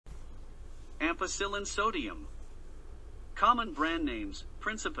Ampicillin Sodium. Common brand names,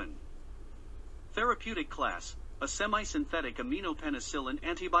 Principin. Therapeutic class, a semi-synthetic aminopenicillin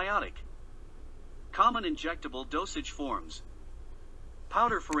antibiotic. Common injectable dosage forms.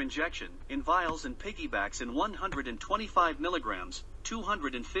 Powder for injection, in vials and piggybacks in 125 mg,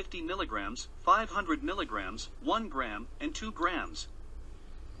 250 mg, 500 mg, 1 gram, and 2 grams.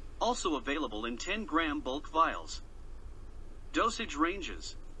 Also available in 10-gram bulk vials. Dosage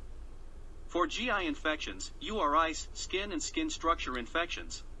ranges. For GI infections, URIs, skin and skin structure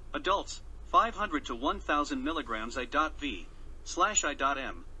infections, adults, 500 to 1000 mg I.V/I.M,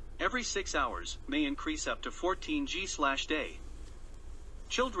 every 6 hours, may increase up to 14 g/day.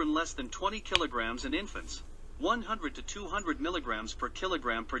 Children less than 20 kilograms and infants, 100 to 200 mg per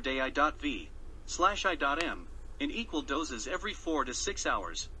kilogram per day I.V/I.M, in equal doses every 4 to 6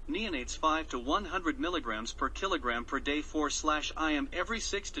 hours, neonates 5 to 100 mg per kilogram per day 4/IM every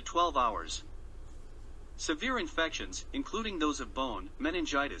 6 to 12 hours. Severe infections, including those of bone,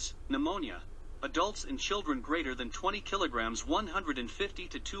 meningitis, pneumonia, adults and children greater than 20 kilograms 150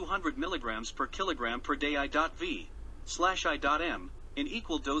 to 200 mg per kilogram per day I.V/I.M, in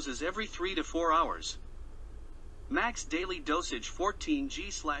equal doses every 3 to 4 hours. Max daily dosage 14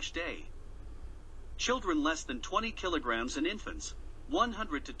 g/day. Children less than 20 kilograms and infants,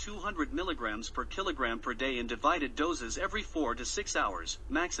 100 to 200 mg per kilogram per day in divided doses every 4 to 6 hours,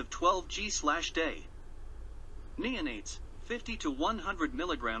 max of 12 g/day. Neonates, 50 to 100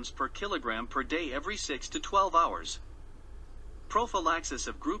 mg per kilogram per day every 6 to 12 hours. Prophylaxis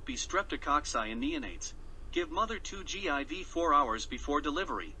of Group B streptococci in neonates. Give mother 2 g/IV 4 hours before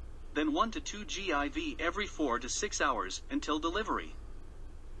delivery, then 1 to 2 g/IV every 4 to 6 hours until delivery.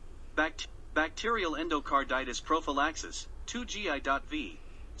 Bacterial endocarditis prophylaxis, 2 g/I.V/I.M,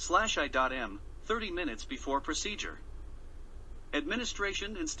 30 minutes before procedure.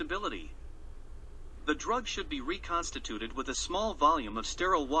 Administration and stability. The drug should be reconstituted with a small volume of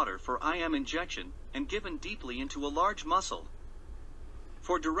sterile water for IM injection, and given deeply into a large muscle.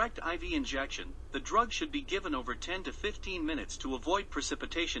 For direct IV injection, the drug should be given over 10 to 15 minutes to avoid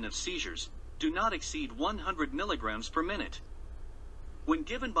precipitation of seizures. Do not exceed 100 mg per minute. When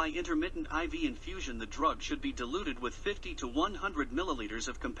given by intermittent IV infusion, the drug should be diluted with 50 to 100 milliliters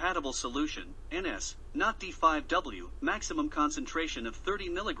of compatible solution, NS, not D5W, maximum concentration of 30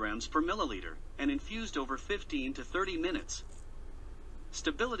 mg per milliliter, and infused over 15 to 30 minutes.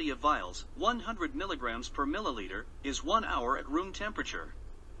 Stability of vials, 100 mg per milliliter, is 1 hour at room temperature.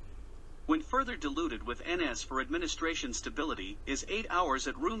 When further diluted with NS for administration, stability is 8 hours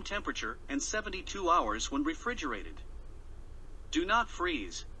at room temperature and 72 hours when refrigerated. Do not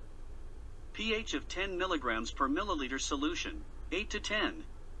freeze. pH of 10 mg per milliliter solution, 8 to 10.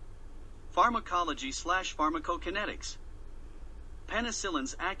 Pharmacology/pharmacokinetics.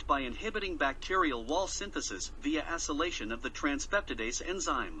 Penicillins act by inhibiting bacterial wall synthesis via acylation of the transpeptidase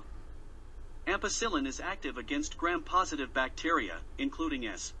enzyme. Ampicillin is active against gram-positive bacteria, including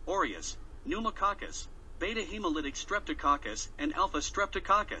S. aureus, pneumococcus, beta-hemolytic streptococcus, and alpha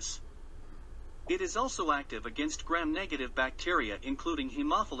streptococcus. It is also active against gram-negative bacteria including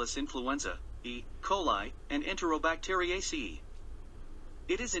Haemophilus influenza, E. coli, and Enterobacteriaceae.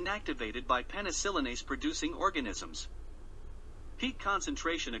 It is inactivated by penicillinase-producing organisms. Peak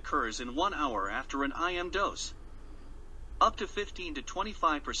concentration occurs in 1 hour after an IM dose. Up to 15 to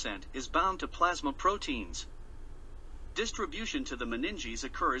 25% is bound to plasma proteins. Distribution to the meninges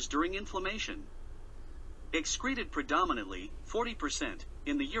occurs during inflammation. Excreted predominantly, 40%,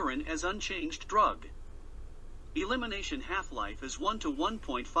 in the urine as unchanged drug. Elimination half-life is 1 to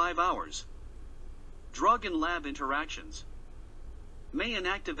 1.5 hours. Drug and lab interactions. May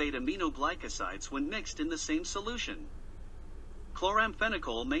inactivate aminoglycosides when mixed in the same solution.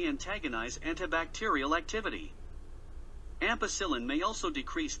 Chloramphenicol may antagonize antibacterial activity. Ampicillin may also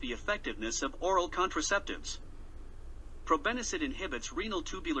decrease the effectiveness of oral contraceptives. Probenecid inhibits renal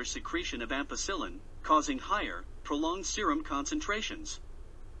tubular secretion of ampicillin, causing higher, prolonged serum concentrations.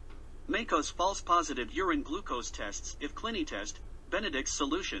 May cause false positive urine glucose tests if Clinitest, Benedict's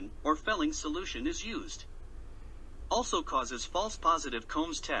solution, or Felling's solution is used. Also causes false positive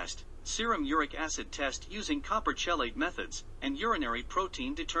Combs test, serum uric acid test using copper chelate methods, and urinary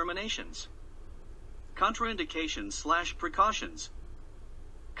protein determinations. Contraindications/precautions.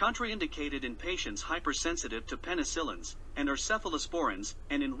 Contraindicated in patients hypersensitive to penicillins, and or cephalosporins,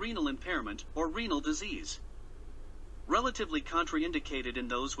 and in renal impairment or renal disease. Relatively contraindicated in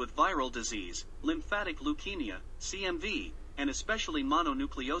those with viral disease, lymphatic leukemia, CMV, and especially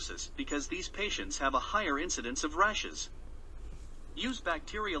mononucleosis because these patients have a higher incidence of rashes. Use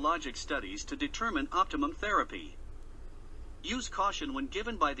bacteriologic studies to determine optimum therapy. Use caution when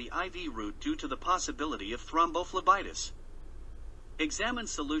given by the IV route due to the possibility of thrombophlebitis. Examine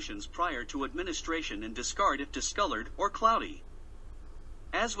solutions prior to administration and discard if discolored or cloudy.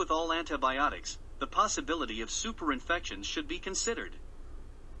 As with all antibiotics, the possibility of superinfections should be considered.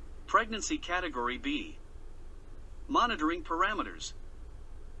 Pregnancy Category B. Monitoring parameters.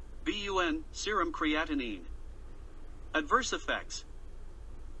 BUN, serum creatinine. Adverse effects.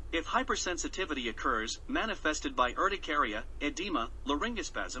 If hypersensitivity occurs, manifested by urticaria, edema,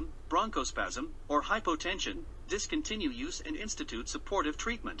 laryngospasm, bronchospasm, or hypotension, discontinue use and institute supportive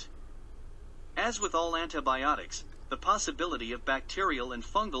treatment. As with all antibiotics, the possibility of bacterial and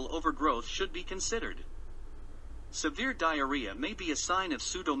fungal overgrowth should be considered. Severe diarrhea may be a sign of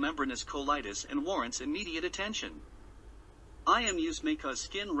pseudomembranous colitis and warrants immediate attention. IM use may cause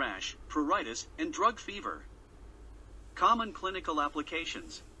skin rash, pruritus, and drug fever. Common clinical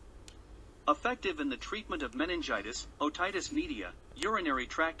applications. Effective in the treatment of meningitis, otitis media, urinary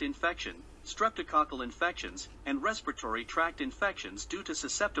tract infection, streptococcal infections, and respiratory tract infections due to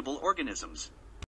susceptible organisms.